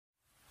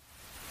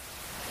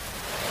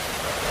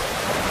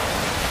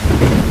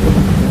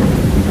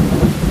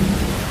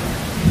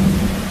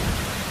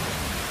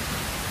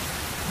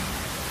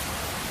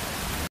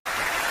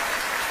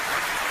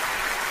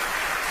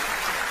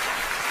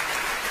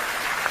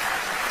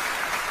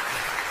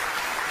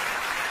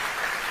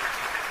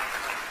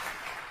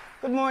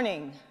Good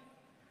morning.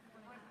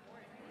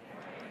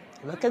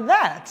 Look at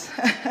that.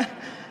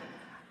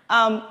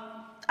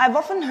 I've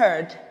often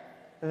heard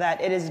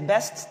that it is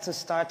best to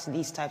start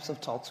these types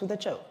of talks with a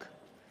joke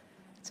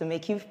to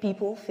make you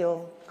people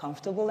feel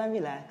comfortable and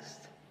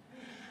relaxed.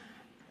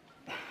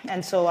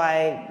 And so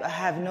I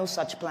have no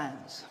such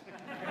plans.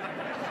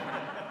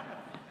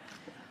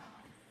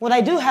 What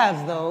I do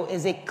have, though,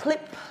 is a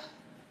clip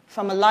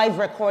from a live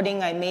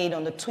recording I made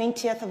on the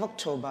 20th of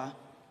October,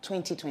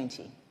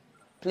 2020.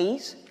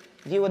 Please,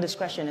 viewer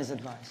discretion is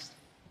advised.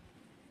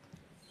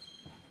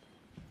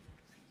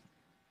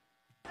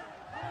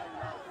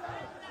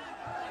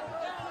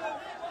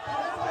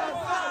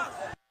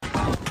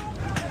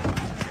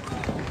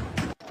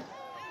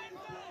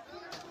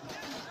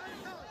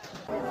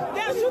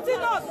 They're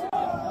shooting us!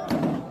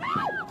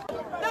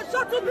 They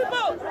shot 2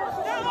 people!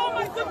 Oh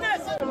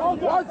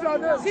my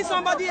goodness! See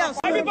somebody else.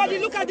 Everybody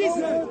look at this.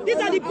 These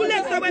are the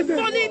bullets that were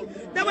falling.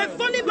 They were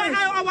falling by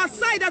our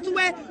side that we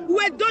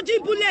were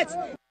dodging bullets.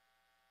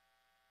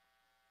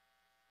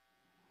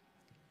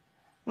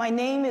 My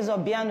name is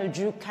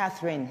Obianuju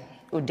Catherine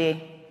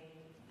Ude.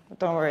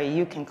 Don't worry,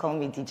 you can call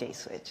me DJ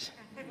Switch.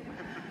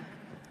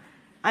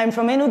 I'm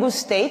from Enugu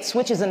State,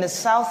 which is in the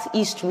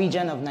southeast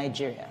region of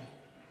Nigeria.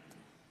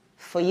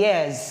 For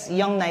years,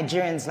 young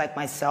Nigerians like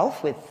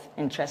myself with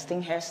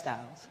interesting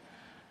hairstyles,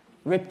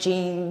 ripped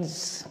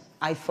jeans,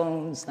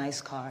 iPhones,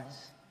 nice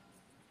cars,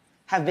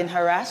 have been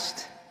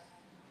harassed,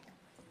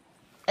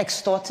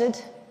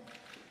 extorted,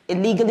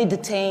 illegally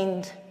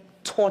detained,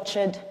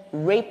 tortured,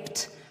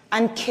 raped,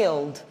 and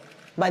killed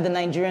by the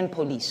Nigerian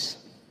police,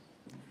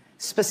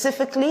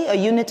 specifically a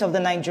unit of the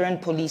Nigerian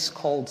police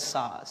called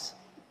SARS.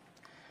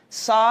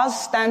 SARS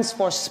stands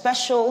for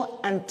Special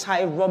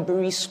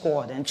Anti-Robbery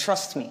Squad, and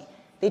trust me,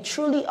 they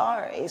truly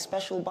are a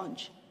special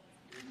bunch.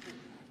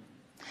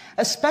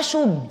 A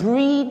special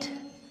breed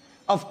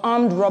of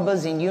armed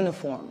robbers in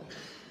uniform.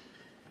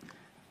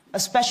 A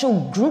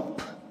special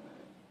group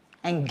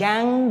and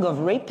gang of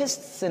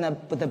rapists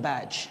with a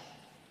badge.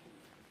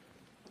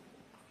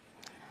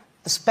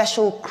 A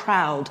special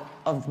crowd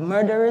of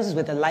murderers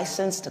with a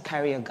license to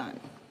carry a gun.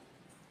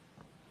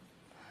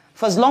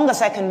 For as long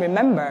as I can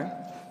remember,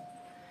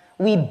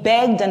 we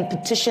begged and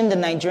petitioned the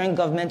Nigerian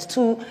government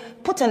to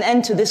put an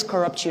end to this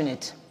corrupt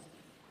unit.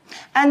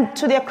 And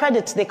to their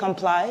credit, they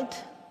complied,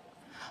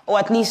 or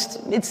at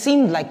least it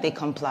seemed like they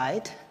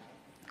complied.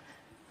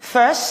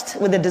 First,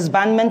 with the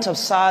disbandment of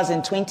SARS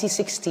in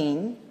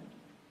 2016,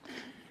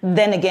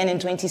 then again in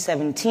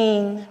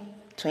 2017,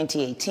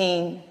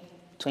 2018,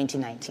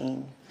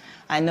 2019.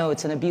 I know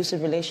it's an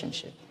abusive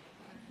relationship.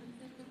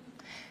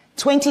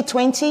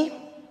 2020,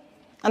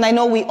 and I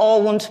know we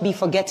all won't be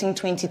forgetting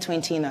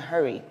 2020 in a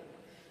hurry.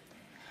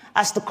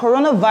 As the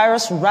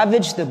coronavirus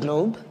ravaged the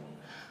globe,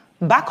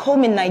 back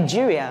home in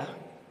Nigeria,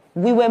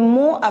 we were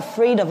more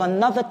afraid of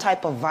another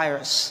type of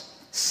virus,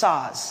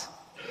 SARS.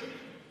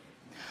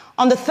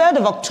 On the 3rd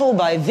of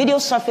October, a video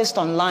surfaced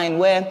online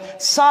where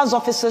SARS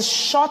officers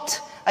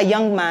shot a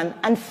young man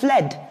and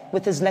fled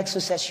with his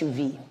Lexus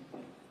SUV.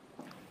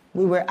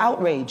 We were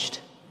outraged.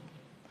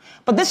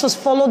 But this was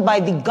followed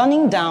by the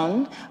gunning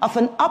down of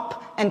an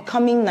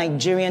up-and-coming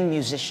Nigerian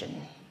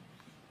musician.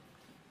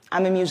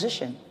 I'm a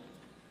musician.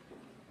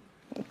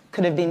 It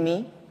could have been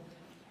me.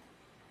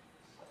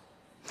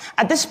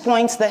 At this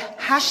point, the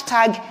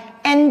hashtag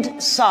End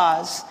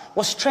Sarz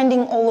was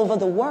trending all over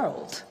the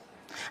world.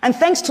 And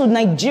thanks to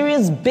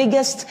Nigeria's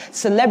biggest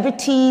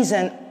celebrities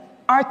and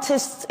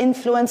artists,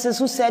 influencers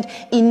who said,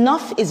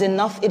 enough is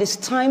enough, it is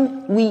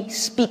time we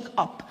speak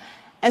up.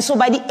 And so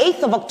by the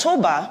 8th of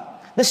October,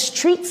 the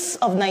streets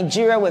of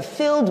Nigeria were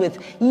filled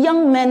with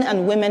young men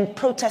and women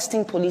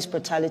protesting police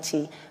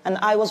brutality, and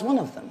I was one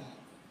of them.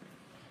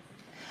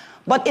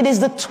 But it is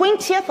the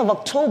 20th of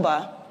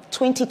October,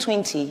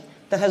 2020,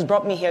 that has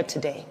brought me here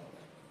today.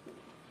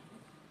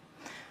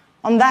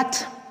 On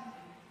that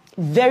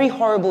very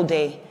horrible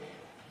day,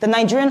 the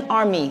Nigerian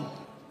army,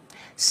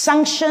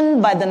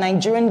 sanctioned by the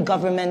Nigerian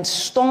government,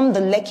 stormed the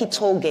Lekki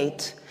toll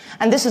gate,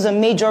 and this is a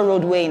major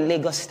roadway in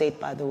Lagos State,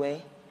 by the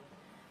way.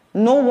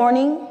 No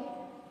warning,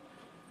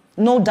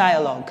 no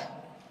dialogue.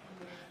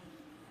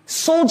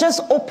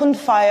 Soldiers opened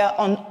fire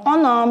on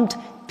unarmed,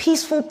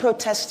 peaceful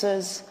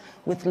protesters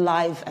with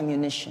live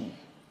ammunition.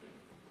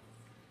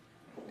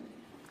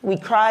 We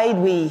cried,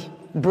 we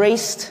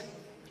braced,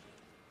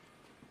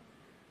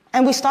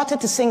 and we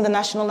started to sing the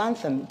national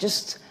anthem,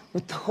 just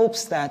with the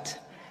hopes that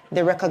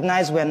they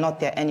recognize we're not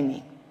their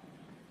enemy.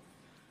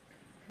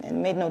 It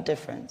made no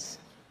difference.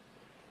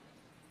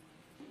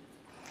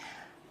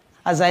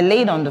 As I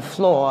laid on the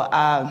floor,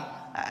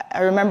 I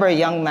remember a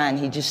young man,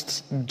 he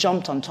just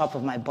jumped on top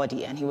of my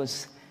body and he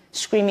was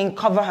screaming,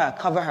 "Cover her,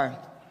 cover her."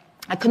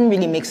 I couldn't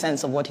really make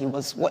sense of what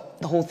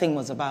the whole thing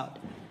was about.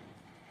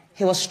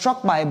 He was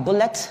struck by a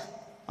bullet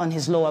on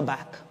his lower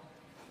back.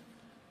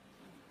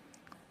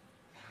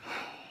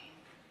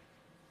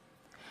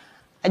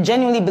 I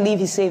genuinely believe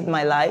he saved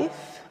my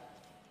life,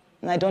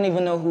 and I don't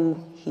even know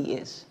who he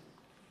is.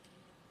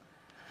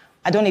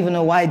 I don't even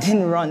know why I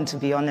didn't run, to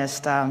be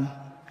honest.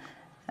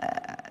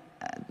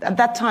 At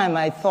that time,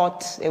 I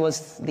thought it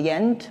was the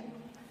end.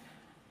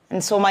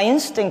 And so my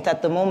instinct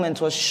at the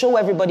moment was show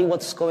everybody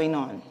what's going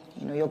on.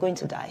 You know, you're going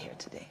to die here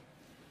today.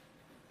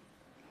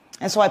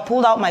 And so I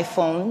pulled out my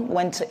phone,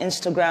 went to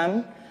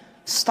Instagram,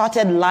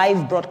 started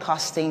live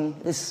broadcasting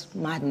this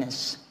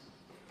madness.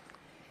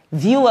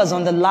 Viewers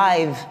on the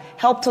live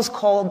helped us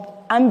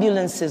call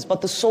ambulances,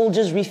 but the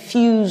soldiers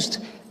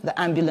refused the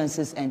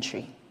ambulance's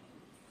entry.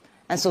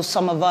 And so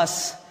some of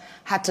us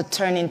had to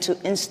turn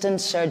into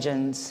instant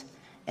surgeons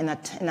in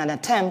an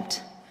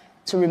attempt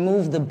to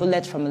remove the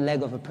bullet from the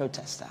leg of a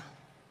protester.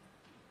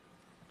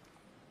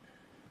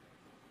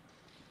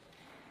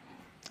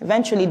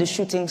 Eventually, the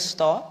shooting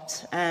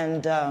stopped,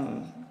 and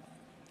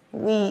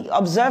we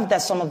observed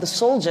that some of the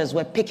soldiers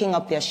were picking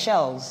up their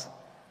shells,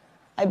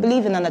 I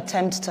believe in an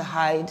attempt to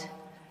hide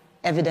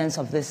evidence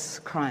of this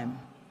crime.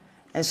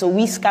 And so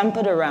we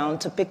scampered around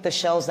to pick the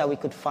shells that we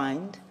could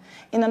find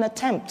in an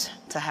attempt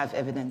to have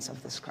evidence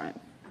of this crime.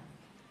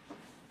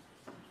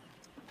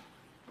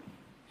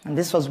 And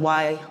this was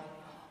while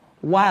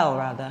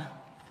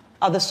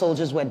other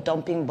soldiers were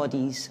dumping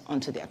bodies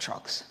onto their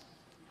trucks.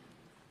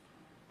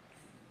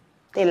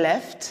 They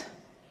left,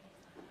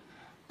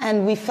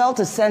 and we felt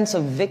a sense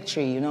of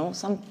victory, you know.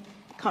 Some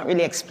can't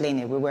really explain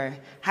it. We were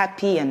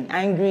happy and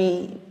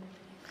angry,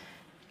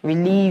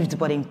 relieved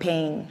but in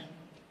pain.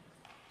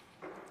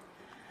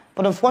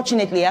 But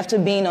unfortunately, after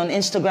being on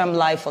Instagram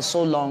Live for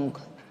so long,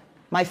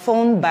 my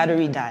phone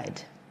battery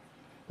died.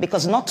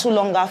 Because not too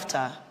long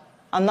after,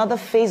 another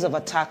phase of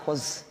attack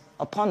was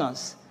upon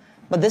us.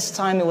 But this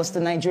time it was the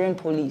Nigerian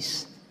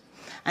police.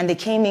 And they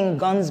came in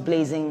guns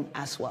blazing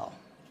as well.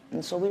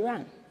 And so we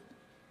ran.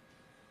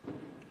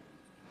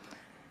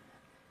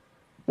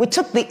 We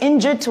took the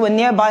injured to a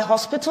nearby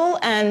hospital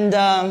and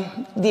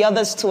the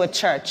others to a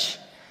church.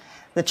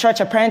 The church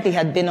apparently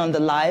had been on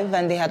the live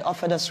and they had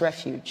offered us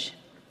refuge.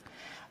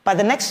 By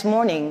the next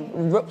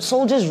morning,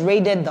 soldiers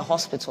raided the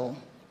hospital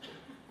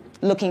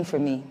looking for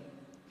me.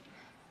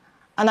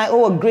 And I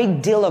owe a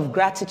great deal of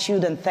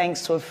gratitude and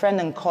thanks to a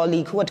friend and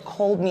colleague who had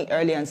called me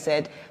earlier and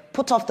said,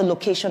 put off the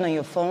location on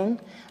your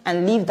phone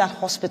and leave that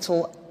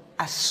hospital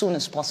as soon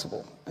as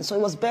possible. And so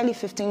it was barely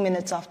 15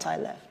 minutes after I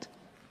left.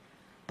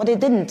 But it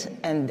didn't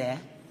end there.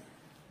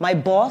 My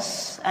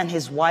boss and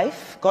his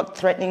wife got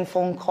threatening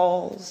phone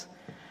calls.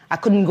 I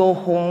couldn't go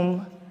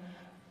home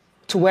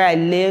to where I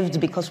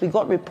lived because we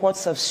got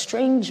reports of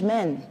strange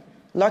men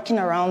lurking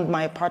around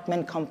my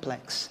apartment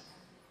complex.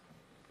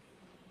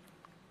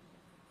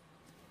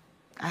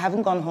 I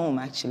haven't gone home,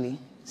 actually,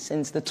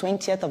 since the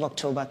 20th of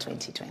October,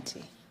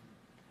 2020.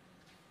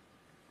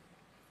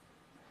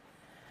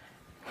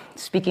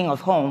 Speaking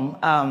of home,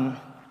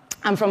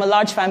 I'm from a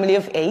large family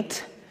of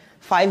 8,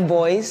 5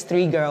 boys,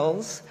 3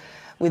 girls,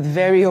 with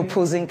very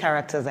opposing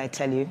characters, I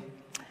tell you.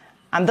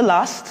 I'm the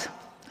last,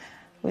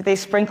 with a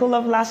sprinkle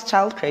of last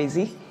child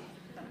crazy.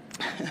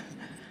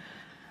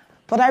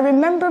 But I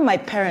remember my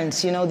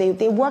parents, you know,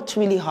 they worked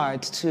really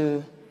hard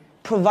to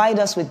provide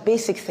us with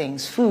basic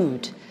things: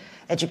 food,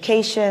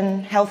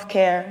 education,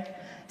 healthcare,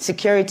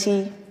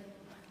 security,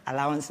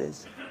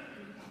 allowances.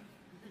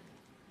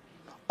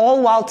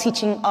 All while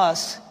teaching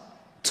us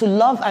to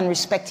love and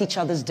respect each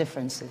other's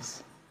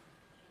differences.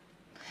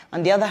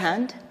 On the other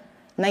hand,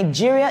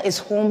 Nigeria is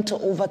home to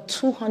over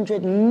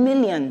 200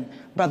 million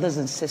brothers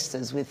and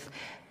sisters with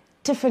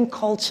different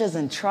cultures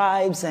and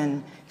tribes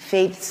and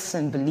faiths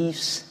and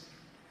beliefs.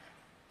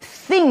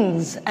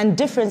 Things and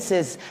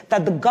differences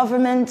that the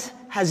government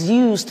has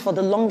used for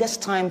the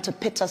longest time to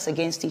pit us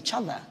against each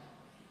other.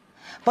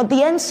 But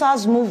the End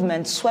Sarz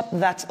movement swept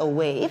that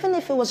away, even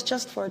if it was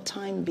just for a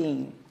time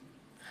being.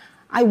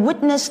 I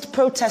witnessed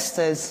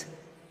protesters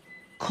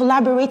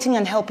collaborating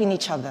and helping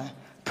each other.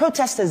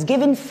 Protesters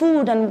giving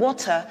food and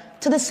water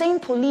to the same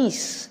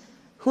police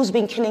who's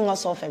been killing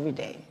us off every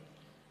day.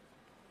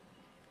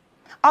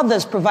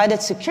 Others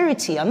provided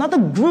security. Another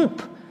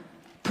group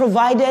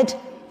provided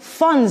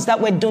funds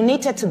that were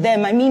donated to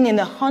them, I mean in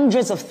the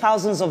hundreds of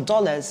thousands of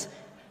dollars,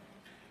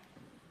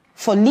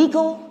 for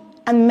legal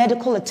and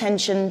medical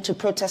attention to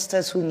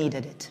protesters who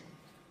needed it.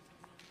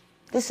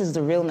 This is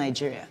the real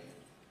Nigeria.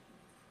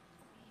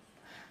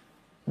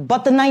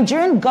 But the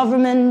Nigerian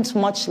government,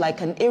 much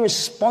like an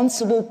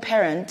irresponsible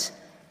parent,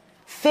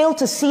 failed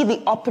to see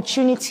the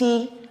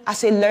opportunity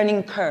as a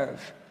learning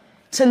curve,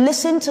 to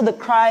listen to the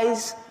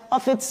cries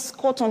of its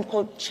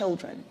quote-unquote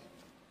children.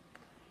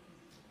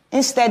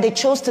 Instead, they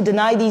chose to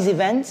deny these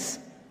events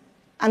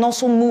and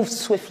also moved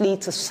swiftly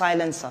to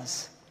silence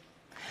us.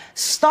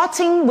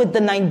 Starting with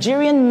the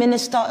Nigerian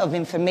Minister of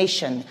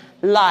Information,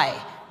 Lai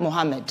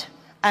Muhammed.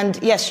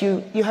 And yes,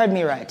 you heard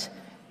me right.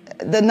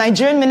 The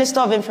Nigerian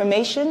Minister of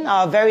Information,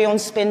 our very own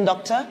spin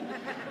doctor.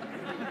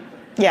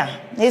 Yeah,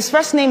 his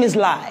first name is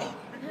Lai.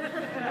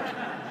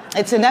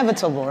 It's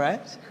inevitable,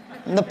 right?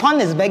 The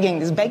pun is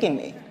begging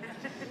me.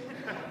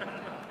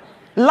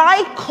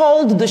 Lai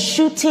called the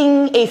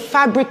shooting a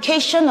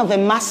fabrication of a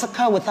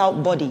massacre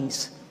without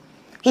bodies.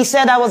 He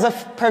said I was a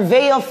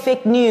purveyor of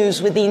fake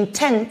news with the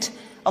intent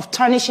of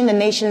tarnishing the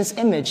nation's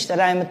image, that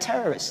I am a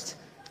terrorist,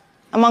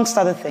 amongst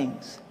other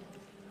things.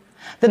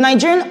 The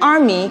Nigerian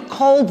army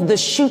called the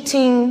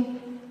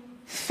shooting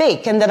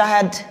fake and that I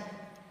had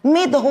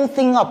made the whole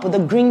thing up with a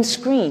green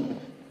screen.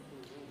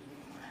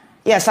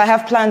 Yes, I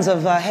have plans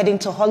of heading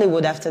to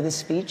Hollywood after this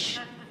speech.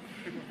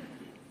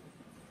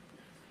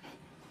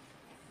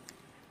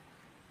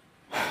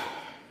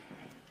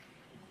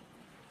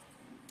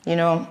 You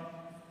know,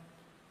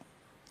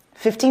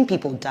 15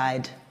 people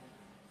died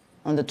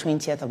on the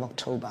 20th of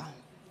October,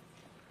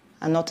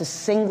 and not a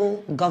single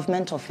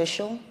government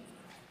official,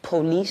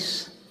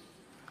 police,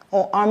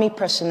 or army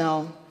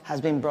personnel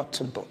has been brought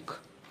to book.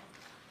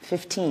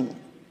 15,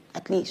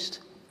 at least,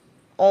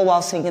 all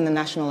while singing the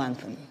national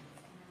anthem.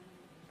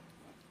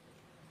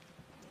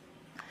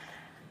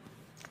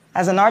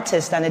 As an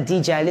artist and a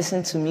DJ, I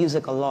listen to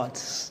music a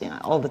lot,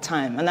 all the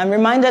time. And I'm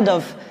reminded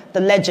of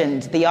the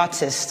legend, the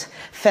artist,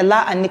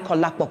 Fela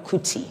Anikulapo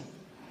Kuti.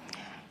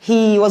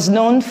 He was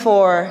known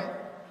for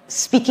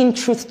speaking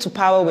truth to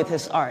power with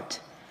his art.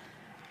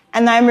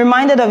 And I'm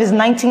reminded of his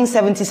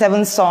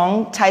 1977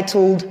 song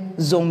titled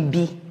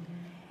Zombie.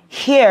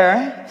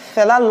 Here,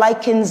 Fela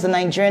likens the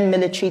Nigerian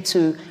military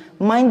to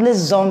mindless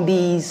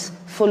zombies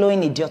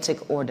following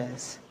idiotic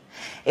orders.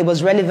 It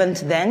was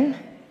relevant then,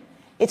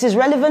 it is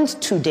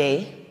relevant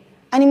today,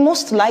 and it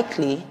most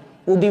likely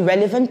will be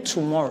relevant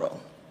tomorrow,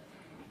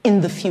 in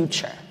the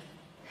future.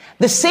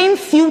 The same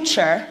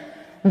future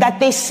that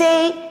they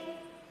say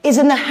is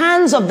in the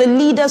hands of the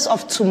leaders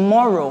of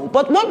tomorrow.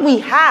 But what we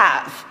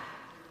have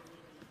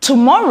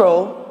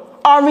tomorrow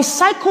are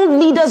recycled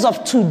leaders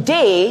of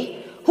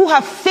today who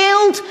have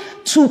failed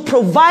to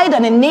provide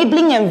an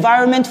enabling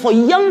environment for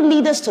young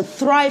leaders to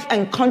thrive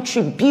and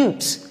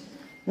contribute.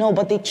 No,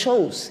 but they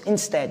chose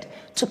instead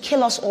to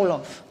kill us all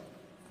off,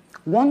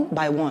 one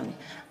by one.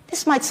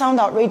 This might sound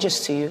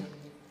outrageous to you,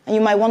 and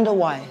you might wonder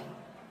why.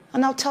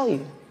 And I'll tell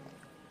you.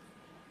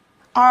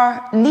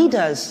 Our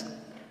leaders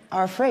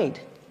are afraid.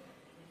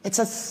 It's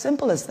as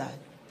simple as that.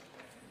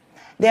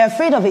 They're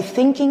afraid of a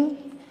thinking,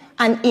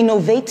 an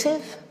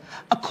innovative,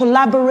 a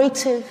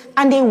collaborative,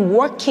 and a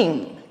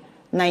working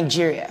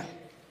Nigeria.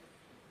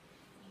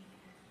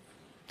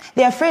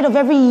 They're afraid of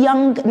every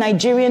young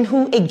Nigerian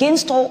who,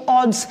 against all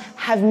odds,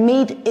 have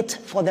made it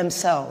for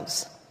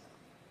themselves.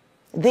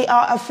 They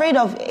are afraid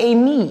of a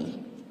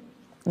me,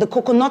 the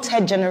coconut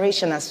head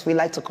generation, as we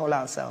like to call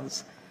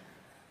ourselves.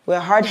 We're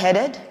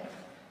hard-headed,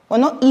 we're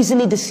not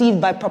easily deceived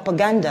by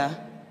propaganda,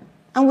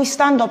 and we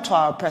stand up to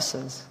our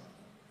oppressors.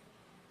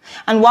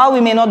 And while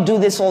we may not do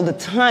this all the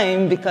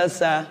time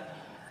because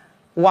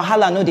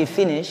wahala no dey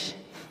finish,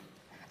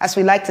 as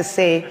we like to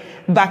say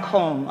back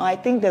home, I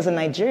think there's a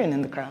Nigerian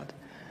in the crowd.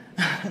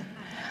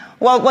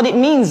 Well, what it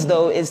means,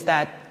 though, is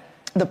that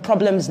the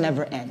problems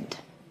never end.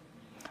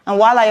 And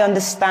while I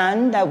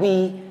understand that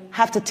we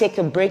have to take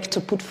a break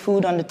to put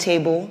food on the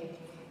table,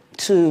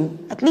 to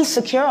at least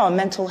secure our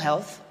mental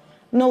health,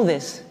 know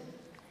this.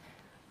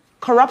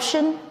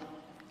 Corruption,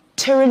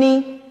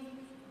 tyranny,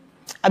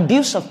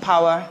 abuse of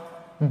power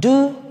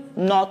do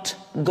not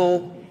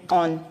go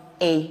on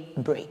a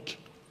break.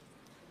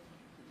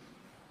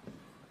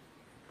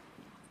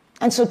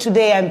 And so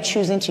today I'm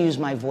choosing to use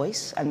my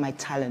voice and my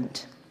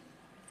talent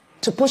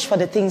to push for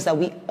the things that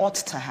we ought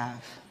to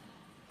have.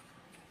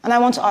 And I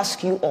want to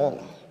ask you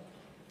all,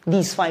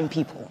 these fine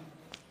people,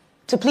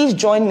 to please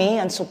join me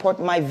and support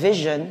my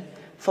vision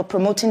for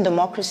promoting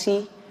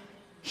democracy,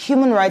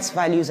 human rights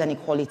values, and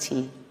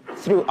equality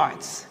through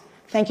arts.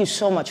 Thank you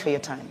so much for your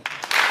time.